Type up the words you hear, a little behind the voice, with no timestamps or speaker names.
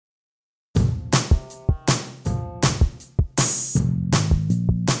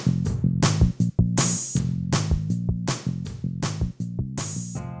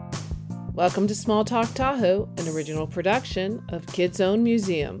Welcome to Small Talk Tahoe, an original production of Kids Own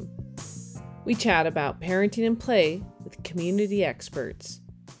Museum. We chat about parenting and play with community experts.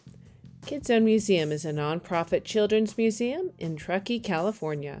 Kids Own Museum is a nonprofit children's museum in Truckee,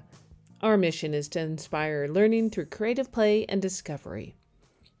 California. Our mission is to inspire learning through creative play and discovery.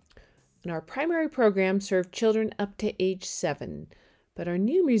 And our primary programs serve children up to age 7, but our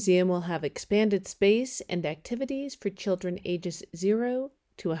new museum will have expanded space and activities for children ages 0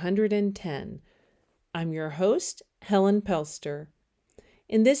 to 110. I'm your host, Helen Pelster.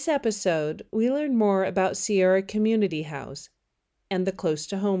 In this episode, we learn more about Sierra Community House and the Close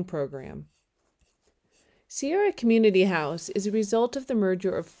to Home program. Sierra Community House is a result of the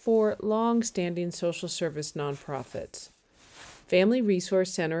merger of 4 long-standing social service nonprofits: Family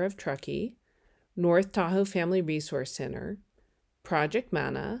Resource Center of Truckee, North Tahoe Family Resource Center, Project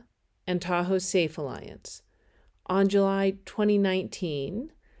Mana, and Tahoe Safe Alliance. On July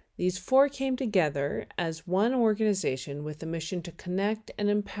 2019, these 4 came together as one organization with a mission to connect and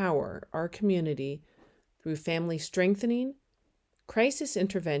empower our community through family strengthening, crisis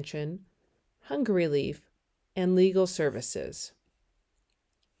intervention, hunger relief, and legal services.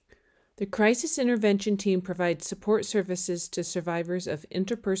 The Crisis Intervention Team provides support services to survivors of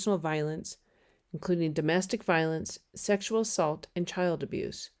interpersonal violence, including domestic violence, sexual assault, and child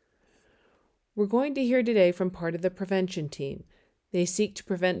abuse. We're going to hear today from part of the prevention team. They seek to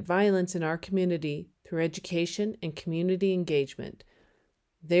prevent violence in our community through education and community engagement.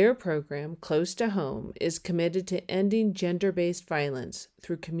 Their program, Close to Home, is committed to ending gender-based violence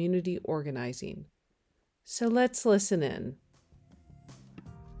through community organizing. So let's listen in.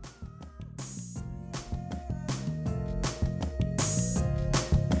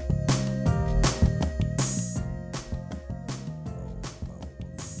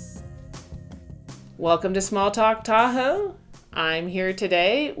 Welcome to Small Talk Tahoe. I'm here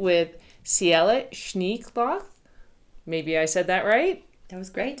today with Ciela Schneekloth. Maybe I said that right. That was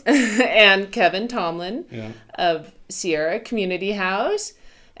great. And Kevin Tomlin of Sierra Community House.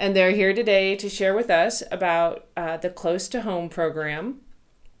 And they're here today to share with us about the Close to Home program,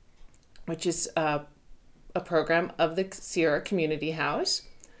 which is a program of the Sierra Community House.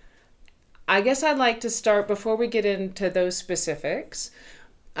 I guess I'd like to start, before we get into those specifics,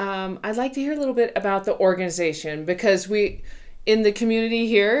 I'd like to hear a little bit about the organization, because we, in the community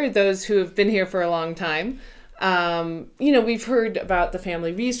here, those who have been here for a long time, we've heard about the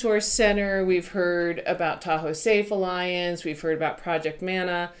Family Resource Center, we've heard about Tahoe Safe Alliance, we've heard about Project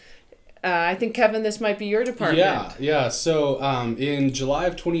Mana. I think, Kevin, this might be your department. Yeah. So in July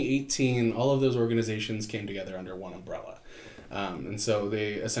of 2018, all of those organizations came together under one umbrella. And so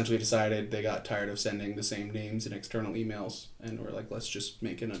they essentially decided they got tired of sending the same names in external emails, and were like, let's just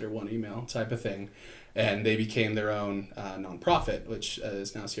make it under one email type of thing. And they became their own nonprofit, which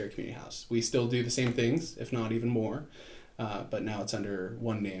is now Sierra Community House. We still do the same things, if not even more, but now it's under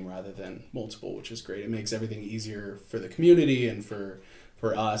one name rather than multiple, which is great. It makes everything easier for the community and for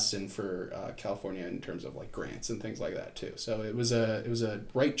us and for California in terms of like grants and things like that too. So it was a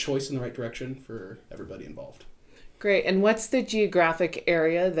right choice in the right direction for everybody involved. Great. And what's the geographic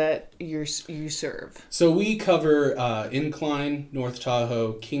area that you serve? So we cover Incline, North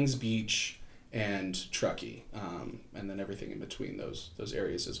Tahoe, Kings Beach, and Truckee, and then everything in between those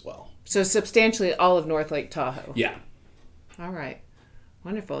areas as well. So substantially all of North Lake Tahoe. Yeah. All right.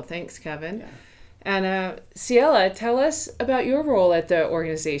 Wonderful. Thanks, Kevin. Yeah. And Ciela, tell us about your role at the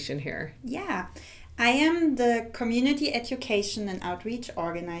organization here. Yeah. I am the community education and outreach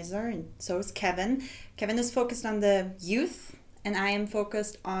organizer, and so is Kevin. Kevin is focused on the youth, and I am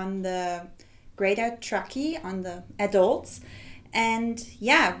focused on the greater Truckee, on the adults. And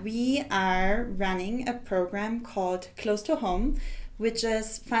yeah, we are running a program called Close to Home, which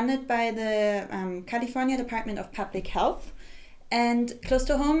is funded by the California Department of Public Health. And Close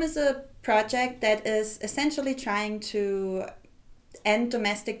to Home is a project that is essentially trying to end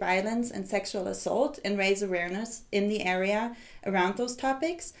domestic violence and sexual assault and raise awareness in the area around those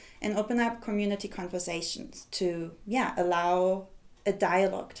topics and open up community conversations to allow a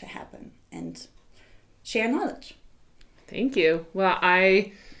dialogue to happen and share knowledge. Thank you. Well,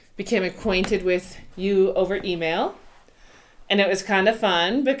 I became acquainted with you over email, and it was kind of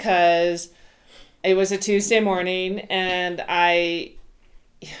fun because it was a Tuesday morning, and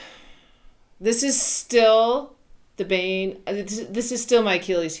this is still the bane. This is still my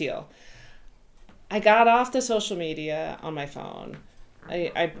Achilles heel. I got off the social media on my phone.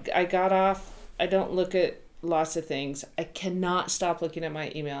 I got off. I don't look at lots of things. I cannot stop looking at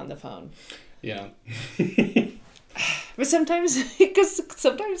my email on the phone. Yeah. But sometimes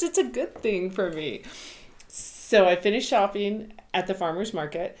it's a good thing for me. So I finished shopping at the farmer's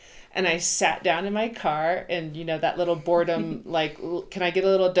market, And I sat down in my car, and you know that little boredom, like, can I get a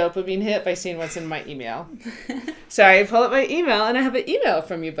little dopamine hit by seeing what's in my email? So I pull up my email, and I have an email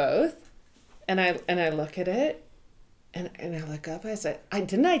from you both, and I look at it, and I look up, and I said,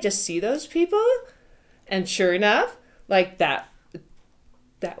 didn't I just see those people? And sure enough, like that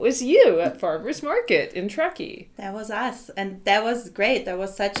was you at Farmers Market in Truckee. That was us. And that was great. That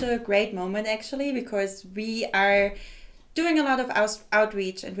was such a great moment, actually, because we are doing a lot of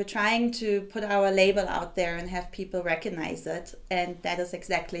outreach, and we're trying to put our label out there and have people recognize it. And that is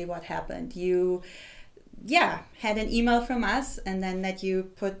exactly what happened. You, had an email from us, and then that you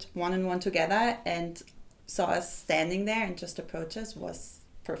put one and one together and saw us standing there and just approach us was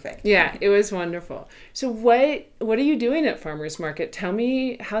perfect. Yeah, it was wonderful. So what are you doing at Farmers Market? Tell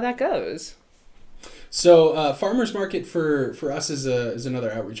me how that goes. So Farmers Market for us is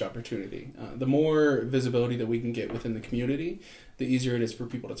another outreach opportunity. The more visibility that we can get within the community, the easier it is for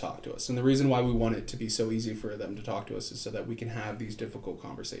people to talk to us. And the reason why we want it to be so easy for them to talk to us is so that we can have these difficult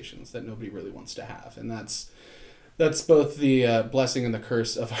conversations that nobody really wants to have. And that's both the blessing and the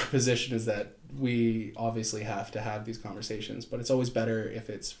curse of our position, is that we obviously have to have these conversations, but it's always better if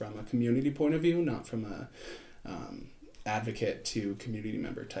it's from a community point of view, not from a advocate to community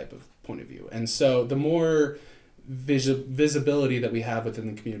member type of point of view. And so the more visibility that we have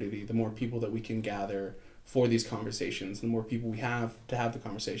within the community, the more people that we can gather for these conversations, the more people we have to have the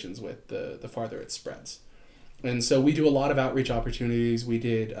conversations with, the farther it spreads. And so we do a lot of outreach opportunities. We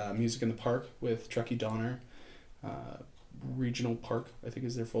did Music in the Park with Truckee Donner Regional Park, I think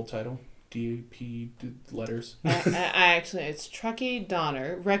is their full title. DP letters. I actually, it's Truckee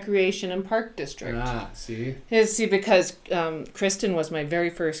Donner Recreation and Park District. See, because Kristen was my very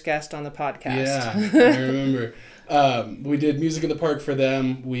first guest on the podcast. Yeah, I remember. We did Music in the Park for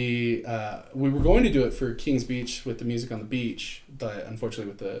them. We were going to do it for Kings Beach with the Music on the Beach, but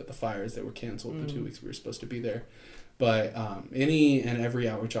unfortunately with the fires that were canceled the 2 weeks we were supposed to be there. But any and every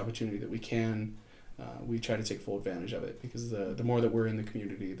outreach opportunity that we can, we try to take full advantage of it, because the more that we're in the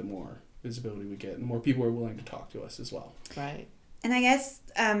community, the more visibility we get, and the more people are willing to talk to us as well. Right. And I guess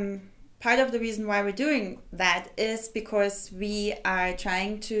part of the reason why we're doing that is because we are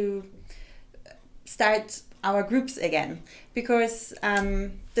trying to start our groups again, because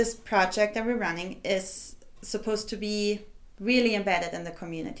this project that we're running is supposed to be really embedded in the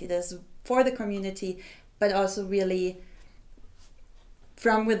community. This is for the community, but also really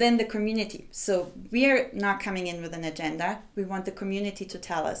from within the community. So we're not coming in with an agenda. We want the community to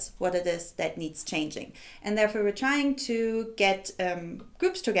tell us what it is that needs changing. And therefore we're trying to get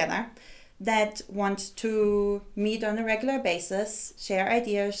groups together that want to meet on a regular basis, share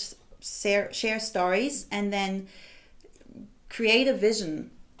ideas, share stories, and then create a vision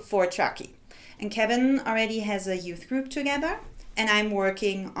for Truckee. And Kevin already has a youth group together, and I'm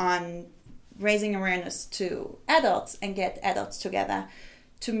working on raising awareness to adults and get adults together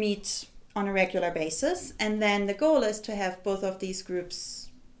to meet on a regular basis. And then the goal is to have both of these groups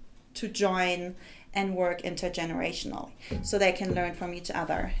to join and work intergenerationally, so they can learn from each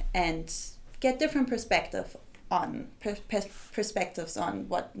other and get different perspectives on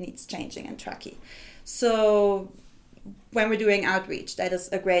what needs changing in Truckee. So when we're doing outreach, that is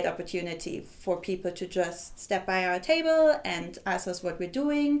a great opportunity for people to just step by our table and ask us what we're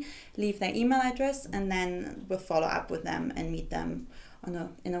doing, leave their email address, and then we'll follow up with them and meet them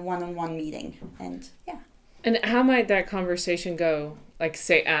in a one-on-one meeting. And yeah. And how might that conversation go, like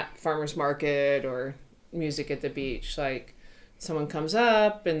say at Farmers Market or Music at the Beach? Like someone comes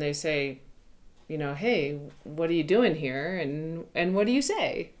up and they say, you know, hey, what are you doing here? And what do you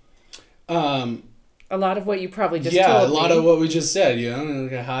say? A lot of what you probably just told me. Yeah, a lot of what we just said, you know.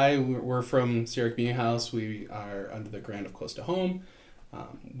 Like, hi, we're from Sierra Community House. We are under the grant of Close to Home.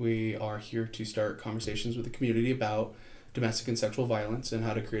 We are here to start conversations with the community about domestic and sexual violence and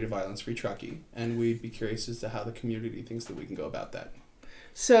how to create a violence-free Truckee. And we'd be curious as to how the community thinks that we can go about that.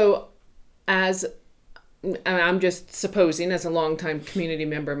 So I'm just supposing, as a longtime community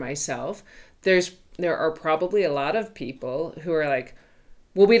member myself, there are probably a lot of people who are like,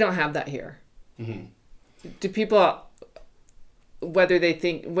 well, we don't have that here. Mm-hmm. Do people, whether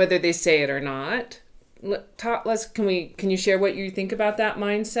they say it or not, can you share what you think about that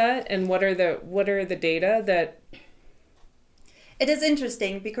mindset, and what are the data that? It is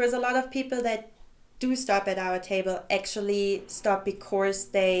interesting because a lot of people that do stop at our table actually stop because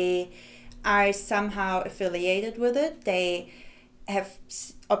they are somehow affiliated with it. They have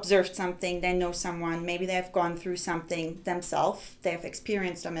observed something, they know someone, maybe they have gone through something themselves, they have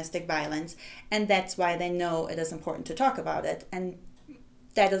experienced domestic violence, and that's why they know it is important to talk about it. And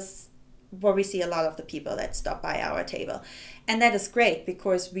that is where we see a lot of the people that stop by our table. And that is great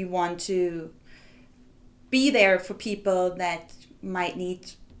because we want to be there for people that might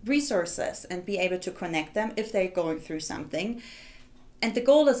need resources and be able to connect them if they're going through something. And the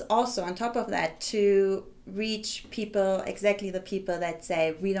goal is also, on top of that, to reach people, exactly the people that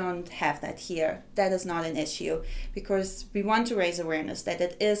say, we don't have that here. That is not an issue. Because we want to raise awareness that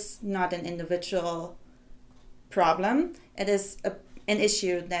it is not an individual problem. It is an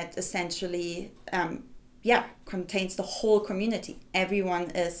issue that essentially, contains the whole community.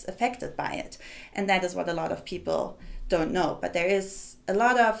 Everyone is affected by it. And that is what a lot of people don't know. But there is a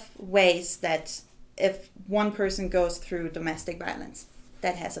lot of ways that if one person goes through domestic violence,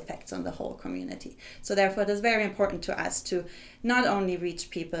 that has effects on the whole community. So therefore, it is very important to us to not only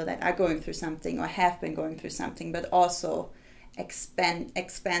reach people that are going through something or have been going through something, but also expand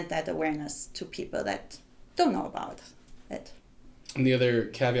that awareness to people that don't know about it. And the other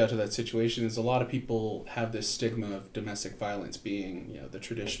caveat to that situation is a lot of people have this stigma of domestic violence being, the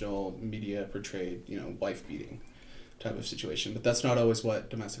traditional media portrayed, wife beating type of situation. But that's not always what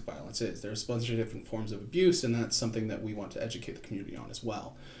domestic violence is. There's a bunch of different forms of abuse, and that's something that we want to educate the community on as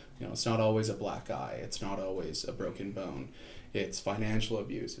well. It's not always a black eye. It's not always a broken bone. It's financial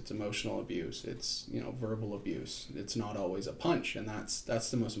abuse. It's emotional abuse. It's, verbal abuse. It's not always a punch. And that's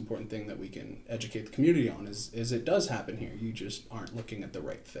the most important thing that we can educate the community on is it does happen here. You just aren't looking at the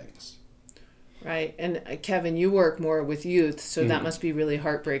right things. Right. And Kevin, you work more with youth, so that must be really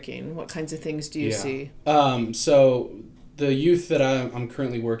heartbreaking. What kinds of things do you see? So the youth that I'm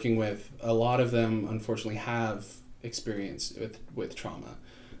currently working with, a lot of them unfortunately have experience with trauma.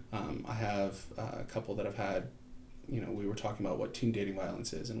 I have a couple that have had, we were talking about what teen dating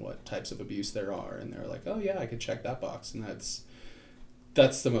violence is and what types of abuse there are, and they're like, oh yeah, I could check that box. And that's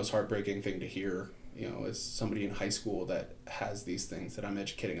the most heartbreaking thing to hear, as somebody in high school that has these things that I'm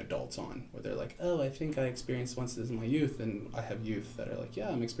educating adults on, where they're like, oh, I think I experienced once this in my youth, and I have youth that are like, yeah,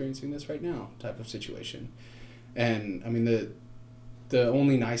 I'm experiencing this right now type of situation. And I mean, the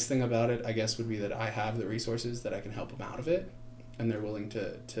only nice thing about it, I guess, would be that I have the resources that I can help them out of it, and they're willing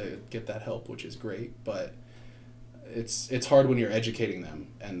to get that help, which is great. But it's hard when you're educating them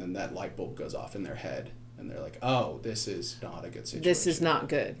and then that light bulb goes off in their head and they're like, oh, this is not a good situation. This is not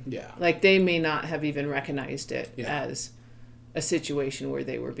good. Yeah. Like they may not have even recognized it as a situation where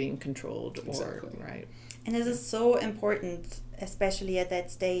they were being controlled. Exactly. Right. And it is so important, especially at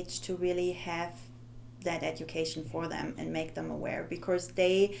that stage, to really have that education for them and make them aware, because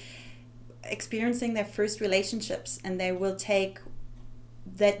they experiencing their first relationships and they will take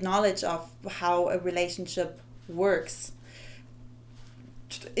that knowledge of how a relationship works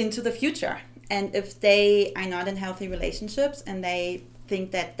into the future. And if they are not in healthy relationships and they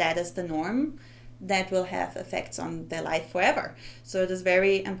think that that is the norm, that will have effects on their life forever. So it is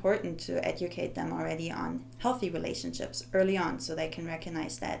very important to educate them already on healthy relationships early on, so they can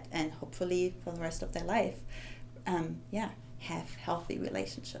recognize that and hopefully for the rest of their life have healthy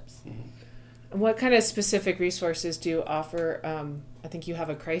relationships. And what kind of specific resources do you offer? I think you have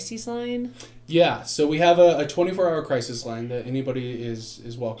a crisis line. Yeah, so we have a 24-hour crisis line that anybody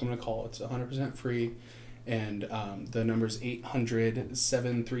is welcome to call. It's 100% free, and the number is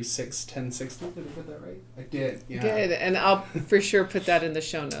 800-736-1060. Did I get that right? I did. Yeah. Good, and I'll for sure put that in the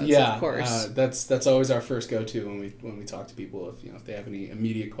show notes. Yeah, of course. That's always our first go-to when we talk to people. If they have any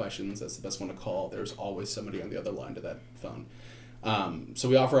immediate questions, that's the best one to call. There's always somebody on the other line to that phone. So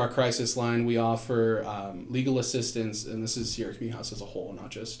we offer our crisis line. We offer legal assistance, and this is Sierra Community House as a whole, not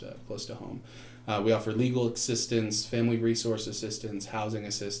just close to home. We offer legal assistance, family resource assistance, housing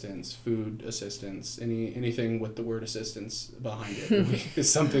assistance, food assistance, anything with the word assistance behind it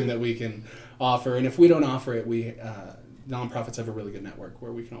is something that we can offer. And if we don't offer it, we nonprofits have a really good network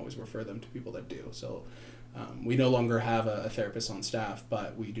where we can always refer them to people that do. So we no longer have a therapist on staff,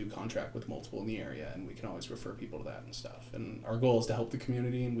 but we do contract with multiple in the area, and we can always refer people to that and stuff. And our goal is to help the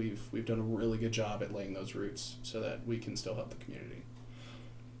community, and we've done a really good job at laying those roots so that we can still help the community.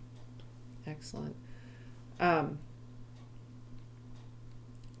 Excellent. Can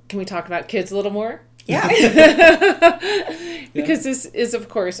we talk about kids a little more? Yeah. Because this is, of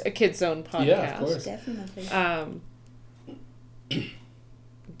course, a Kids Zone podcast. Yeah, of course. Definitely.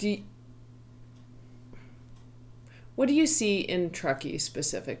 What do you see in Truckee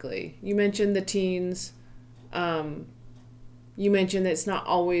specifically? You mentioned the teens. You mentioned that it's not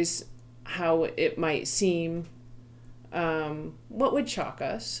always how it might seem. What would shock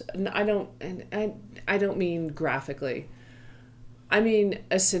us? I don't mean graphically. I mean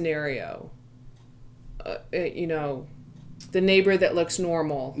a scenario. The neighbor that looks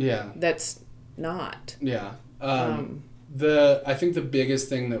normal. Yeah. That's not. Yeah. I think the biggest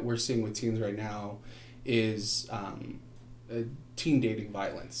thing that we're seeing with teens right now is teen dating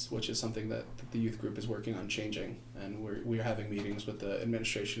violence, which is something that the youth group is working on changing, and we're having meetings with the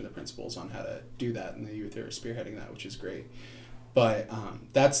administration and the principals on how to do that, and the youth are spearheading that, which is great. But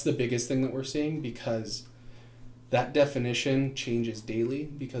that's the biggest thing that we're seeing, because that definition changes daily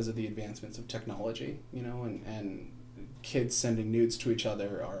because of the advancements of technology, and kids sending nudes to each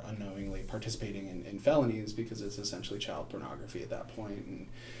other are unknowingly participating in felonies, because it's essentially child pornography at that point, and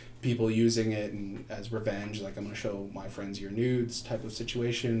people using it as revenge, like I'm going to show my friends your nudes type of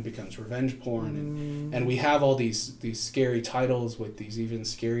situation becomes revenge porn, and we have all these scary titles with these even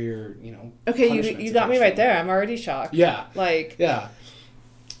scarier, Okay, you got me right there. I'm already shocked. Yeah. Yeah.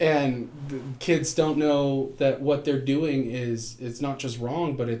 And the kids don't know that what they're doing it's not just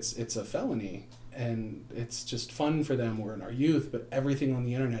wrong, but it's a felony, and it's just fun for them. We're in our youth, but everything on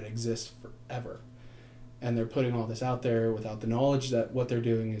the internet exists forever. And they're putting all this out there without the knowledge that what they're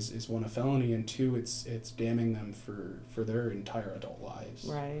doing is one, a felony, and two, it's damning them for their entire adult lives.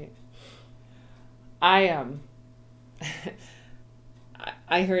 Right. I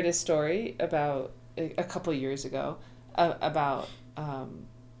I heard a story about a couple years ago about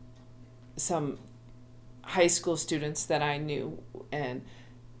some high school students that I knew, and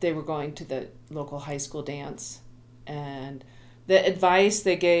they were going to the local high school dance, and the advice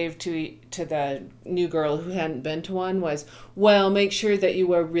they gave to the new girl who hadn't been to one was, well, make sure that you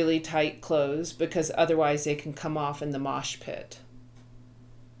wear really tight clothes, because otherwise they can come off in the mosh pit.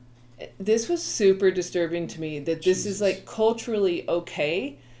 This was super disturbing to me, that this is like culturally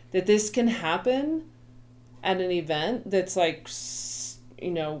okay, that this can happen at an event that's like,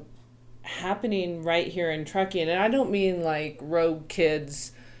 happening right here in Truckee. And I don't mean like rogue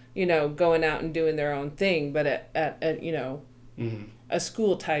kids, going out and doing their own thing, but at a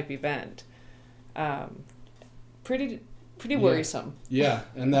school type event. Pretty worrisome. Yeah,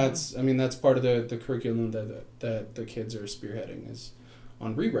 and that's part of the curriculum that the kids are spearheading is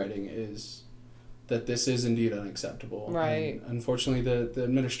on rewriting, is that this is indeed unacceptable. Right. And unfortunately, the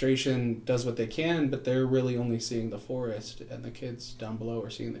administration does what they can, but they're really only seeing the forest, and the kids down below are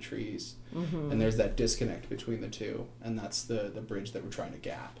seeing the trees. Mm-hmm. And there's that disconnect between the two, and that's the bridge that we're trying to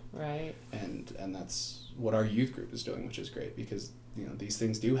gap. Right. And that's what our youth group is doing, which is great, because these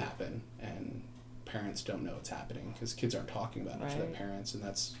things do happen, and parents don't know it's happening because kids aren't talking about it to their parents, and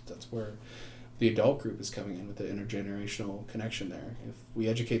that's where the adult group is coming in with the intergenerational connection there. If we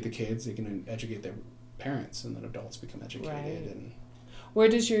educate the kids, they can educate their parents, and then adults become educated. Right. And where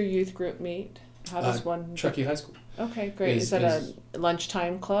does your youth group meet? How does one? Truckee High School. Okay, great. Is that a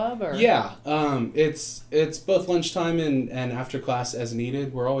lunchtime club or? Yeah, it's both lunchtime and after class as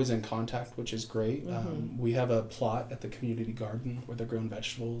needed. We're always in contact, which is great. Mm-hmm. We have a plot at the community garden where they're growing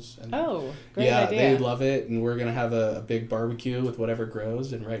vegetables. And great idea. They love it, and we're gonna have a big barbecue with whatever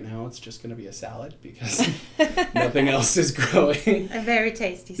grows. And right now, it's just gonna be a salad because nothing else is growing. A very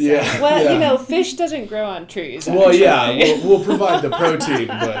tasty salad. Yeah. Well, fish doesn't grow on trees. Well, we'll provide the protein,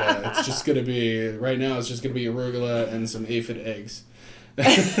 but it's just gonna be right now. It's just gonna be arugula and some aphid eggs. But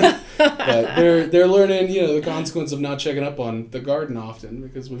they're learning, the consequence of not checking up on the garden often,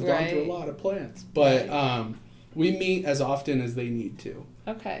 because we've gone through a lot of plants. But we meet as often as they need to.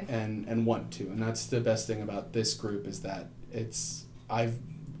 Okay. And want to. And that's the best thing about this group, is that I've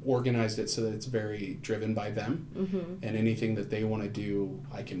organized it so that it's very driven by them. Mm-hmm. And anything that they want to do,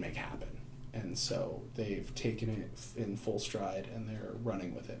 I can make happen. And so they've taken it in full stride, and they're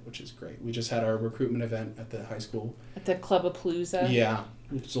running with it, which is great. We just had our recruitment event at the high school. At the Clubapalooza? Yeah.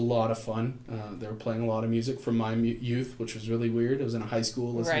 It was a lot of fun. They were playing a lot of music from my youth, which was really weird. I was in a high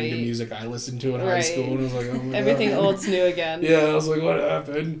school listening to music I listened to in high school, and I was like, oh my Everything God. old's new again. Yeah, I was like, what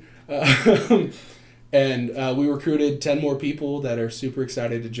happened? And we recruited 10 more people that are super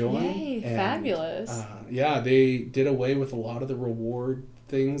excited to join. Yay, and, fabulous. They did away with a lot of the reward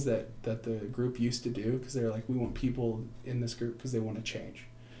things that the group used to do, because they're like, we want people in this group because they want to change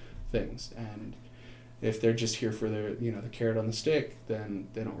things, and if they're just here for their the carrot on the stick, then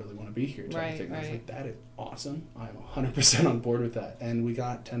they don't really want to be here type of thing. I was like, that is awesome. I'm 100% on board with that, and we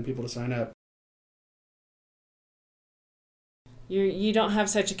got 10 people to sign up. You don't have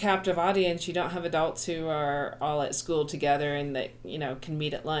such a captive audience. You don't have adults who are all at school together and that can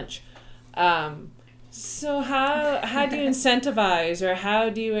meet at lunch. So how do you incentivize, or how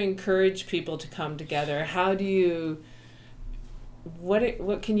do you encourage people to come together? How do you,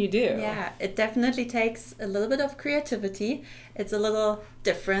 what can you do? Yeah, it definitely takes a little bit of creativity. It's a little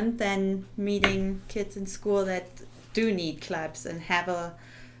different than meeting kids in school that do need clubs and have a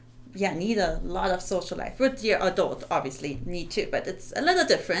need a lot of social life. With your adult, obviously, need to, but it's a little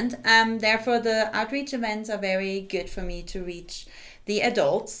different. Therefore, the outreach events are very good for me to reach the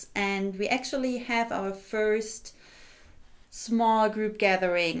adults. And we actually have our first small group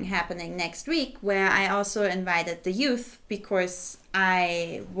gathering happening next week, where I also invited the youth because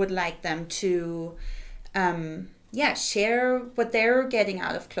I would like them to share what they're getting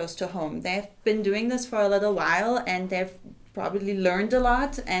out of Close to Home. They've been doing this for a little while and they've probably learned a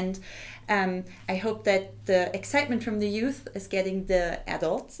lot, and I hope that the excitement from the youth is getting the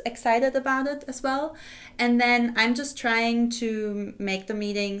adults excited about it as well. And then I'm just trying to make the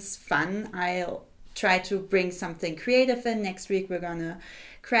meetings fun. I'll try to bring something creative in. Next week we're gonna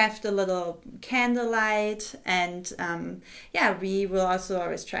craft a little candlelight, and we will also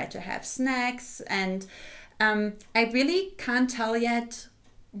always try to have snacks. And I really can't tell yet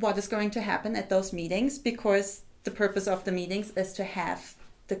what is going to happen at those meetings, because the purpose of the meetings is to have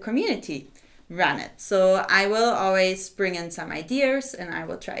the community run it. So I will always bring in some ideas and I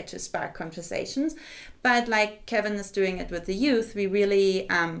will try to spark conversations. But like Kevin is doing it with the youth, we really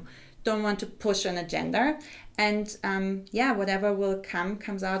don't want to push an agenda. And whatever will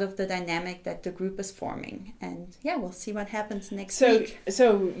comes out of the dynamic that the group is forming. And we'll see what happens next week.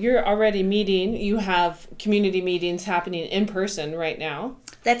 So you're already meeting. You have community meetings happening in person right now.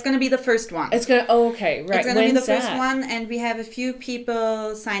 That's going to be the first one. Okay, right. It's going to be the first one, and we have a few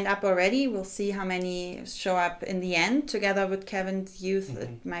people signed up already. We'll see how many show up in the end. Together with Kevin's youth,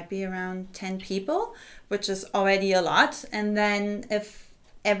 It might be around 10 people, which is already a lot. And then if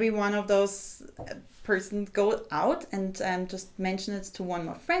every one of those persons go out and just mention it to one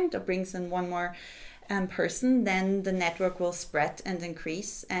more friend or brings in one more person, then the network will spread and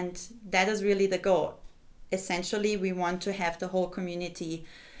increase. And that is really the goal. Essentially, we want to have the whole community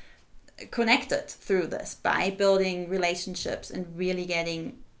connected through this by building relationships and really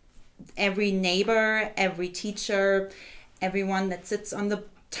getting every neighbor, every teacher, everyone that sits on the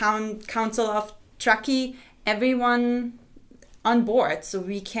town council of Truckee, everyone on board. So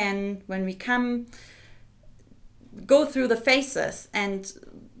we can, when we come, go through the phases and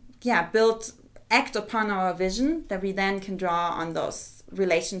act upon our vision, that we then can draw on those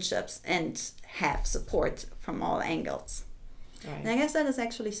relationships and have support from all angles. Right. And I guess that is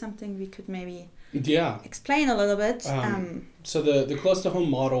actually something we could maybe explain a little bit. So the Close to Home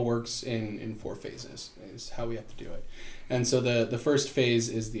model works in 4 phases, is how we have to do it. And so the first phase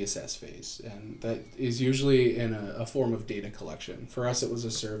is the assess phase, and that is usually in a form of data collection. For us, it was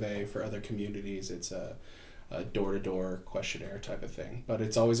a survey. For other communities, it's a door-to-door questionnaire type of thing, but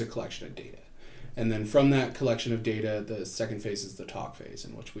it's always a collection of data. And then from that collection of data, the second phase is the talk phase,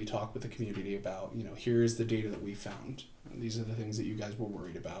 in which we talk with the community about, here's the data that we found. And these are the things that you guys were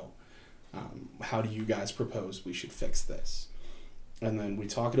worried about. How do you guys propose we should fix this? And then we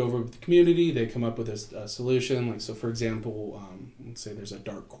talk it over with the community. They come up with a solution. Like, so for example, let's say there's a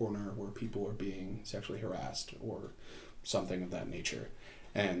dark corner where people are being sexually harassed or something of that nature.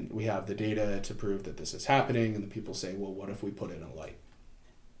 And we have the data to prove that this is happening. And the people say, well, what if we put in a light?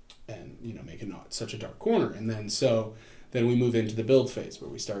 And make it not such a dark corner. And then we move into the build phase, where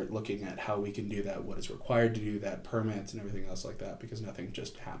we start looking at how we can do that, what is required to do that, permits and everything else like that, because nothing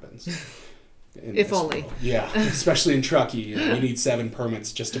just happens. If only. World. Yeah, especially in Truckee, you need 7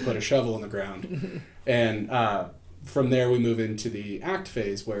 permits just to put a shovel in the ground. And from there we move into the act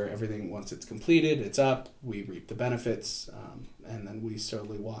phase, where everything, once it's completed, it's up, we reap the benefits, and then we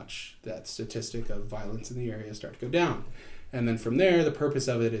slowly watch that statistic of violence in the area start to go down. And then from there, the purpose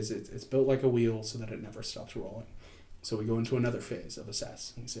of it is it's built like a wheel so that it never stops rolling. So we go into another phase of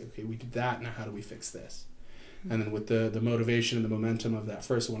assess and say, okay, we did that, now how do we fix this? And then with the motivation and the momentum of that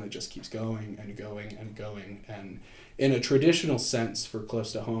first one, it just keeps going and going and going. And in a traditional sense for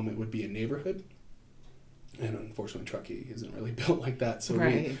Close to Home, it would be a neighborhood. And unfortunately, Truckee isn't really built like that. So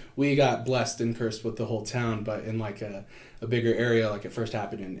we got blessed and cursed with the whole town, but in like a bigger area, like it first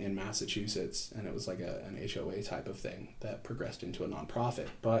happened in Massachusetts, and it was like an HOA type of thing that progressed into a nonprofit.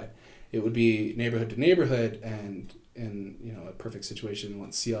 But it would be neighborhood to neighborhood, and in a perfect situation,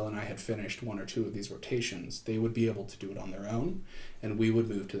 once CL and I had finished 1 or 2 of these rotations, they would be able to do it on their own, and we would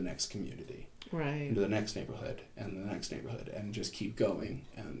move to the next community. Right. Into the next neighborhood and the next neighborhood, and just keep going.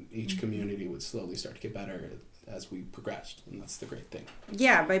 And each community would slowly start to get better as we progressed. And that's the great thing.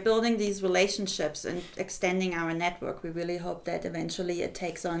 Yeah, by building these relationships and extending our network, we really hope that eventually it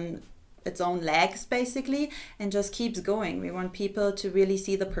takes on its own legs, basically, and just keeps going. We want people to really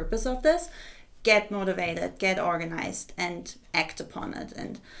see the purpose of this, get motivated, get organized, and act upon it.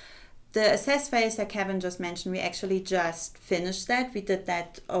 And the assess phase that Kevin just mentioned, we actually just finished that. We did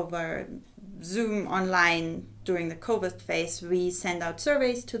that over Zoom online during the COVID phase, we send out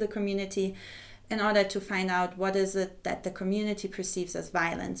surveys to the community in order to find out what is it that the community perceives as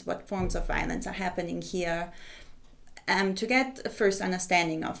violence, what forms of violence are happening here, to get a first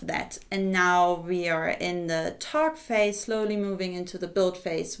understanding of that. And now we are in the talk phase, slowly moving into the build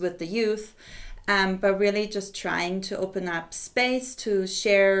phase with the youth, but really just trying to open up space to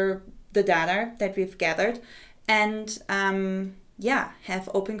share the data that we've gathered and have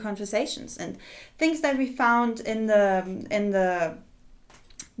open conversations. And things that we found in the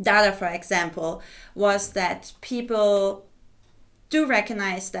data, for example, was that people do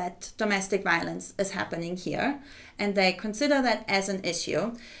recognize that domestic violence is happening here, and they consider that as an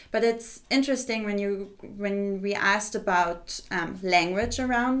issue. But it's interesting when we asked about language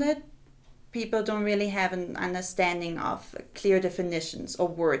around it, people don't really have an understanding of clear definitions or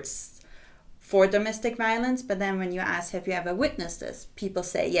words for domestic violence. But then when you ask, have you ever witnessed this? People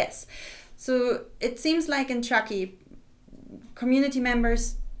say yes. So it seems like in Truckee, community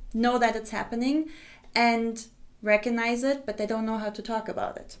members know that it's happening and recognize it, but they don't know how to talk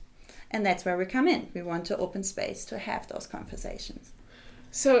about it. And that's where we come in. We want to open space to have those conversations.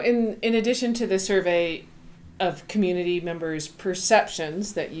 So in addition to the survey of community members'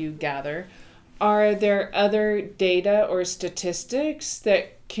 perceptions that you gather, are there other data or statistics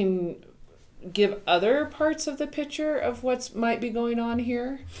that can give other parts of the picture of what might be going on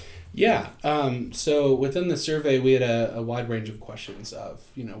here? Yeah. So within the survey, we had a wide range of questions of,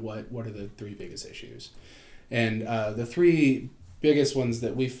 what are the three biggest issues? And the three biggest ones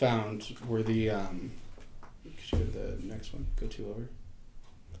that we found were the, could you go to the next one? Go two over.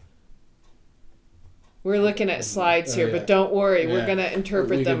 We're looking at slides here, but don't worry. We're going to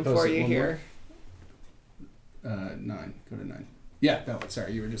interpret them for you here. 9. Go to 9. Yeah, that one.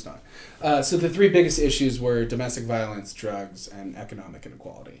 Sorry, you were just on. So the three biggest issues were domestic violence, drugs, and economic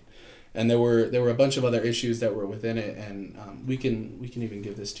inequality. And there were a bunch of other issues that were within it, and we can even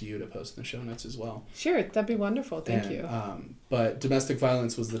give this to you to post in the show notes as well. Sure, that'd be wonderful. Thank you. But domestic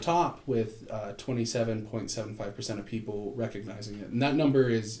violence was the top, with 27.75% of people recognizing it, and that number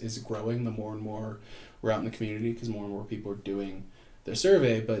is growing the more and more we're out in the community, because more and more people are doing their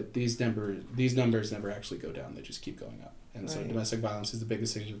survey. But these numbers never actually go down; they just keep going up. And so domestic violence is the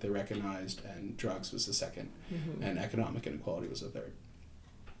biggest thing that they recognized, and drugs was the second, and economic inequality was the third.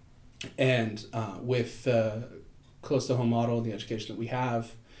 And with the close to home model and the education that we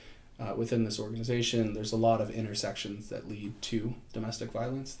have within this organization, there's a lot of intersections that lead to domestic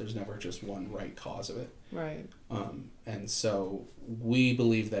violence. There's never just one right cause of it. Right. And so we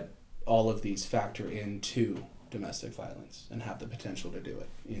believe that all of these factor into domestic violence and have the potential to do it,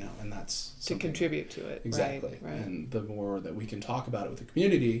 and that's to contribute to it. Exactly. Right. And the more that we can talk about it with the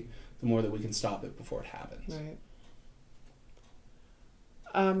community, the more that we can stop it before it happens.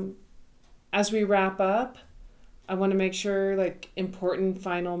 Right. As we wrap up, I want to make sure, important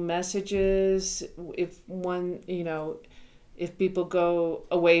final messages. If if people go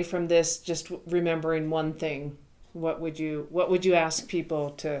away from this just remembering one thing, what would you ask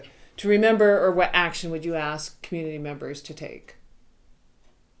people to remember, or what action would you ask community members to take?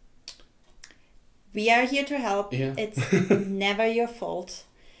 We are here to help. Yeah. It's never your fault.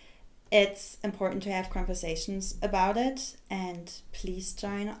 It's important to have conversations about it, and please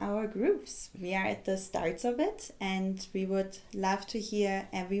join our groups. We are at the starts of it, and we would love to hear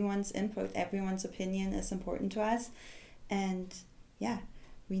everyone's input. Everyone's opinion is important to us, and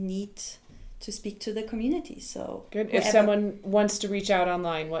we need to speak to the community. So good. If someone wants to reach out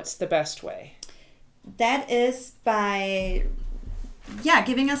online, what's the best way? That is by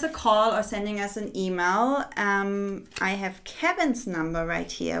giving us a call or sending us an email. I have Kevin's number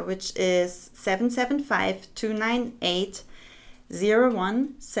right here, which is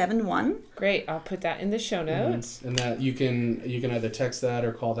 775-298-0171. Great. I'll put that in the show notes. And that you can either text that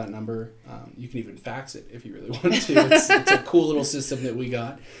or call that number. You can even fax it if you really want to. It's a cool little system that we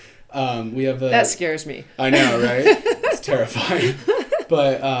got. We have that scares me. I know, right? It's terrifying.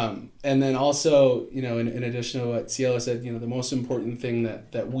 But and then also, in addition to what Cielo said, the most important thing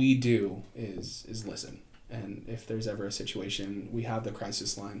that we do is listen. And if there's ever a situation, we have the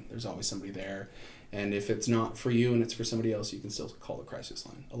crisis line. There's always somebody there. And if it's not for you and it's for somebody else, you can still call the crisis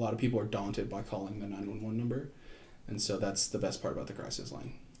line. A lot of people are daunted by calling the 911 number. And so that's the best part about the crisis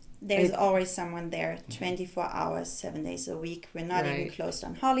line. There's always someone there, 24 hours, 7 days a week. We're not even closed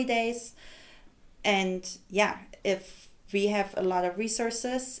on holidays. And if we have a lot of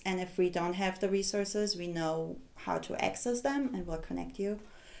resources, and if we don't have the resources, we know how to access them, and we'll connect you.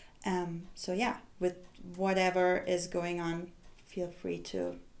 With whatever is going on, feel free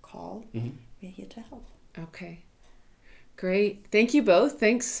to call. We're here to help. Okay. Great. Thank you both.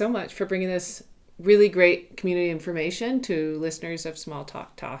 Thanks so much for bringing this really great community information to listeners of Small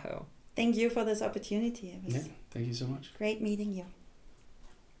Talk Tahoe. Thank you for this opportunity. It was Yeah, thank you so much. great meeting you.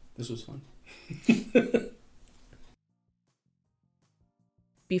 This was fun.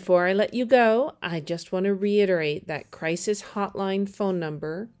 Before I let you go, I just want to reiterate that crisis hotline phone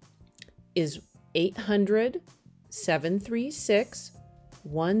number is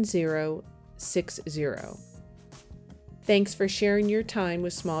 800-736-1060. Thanks for sharing your time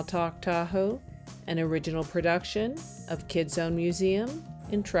with Small Talk Tahoe, an original production of Kids Zone Museum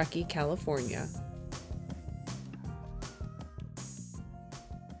in Truckee, California.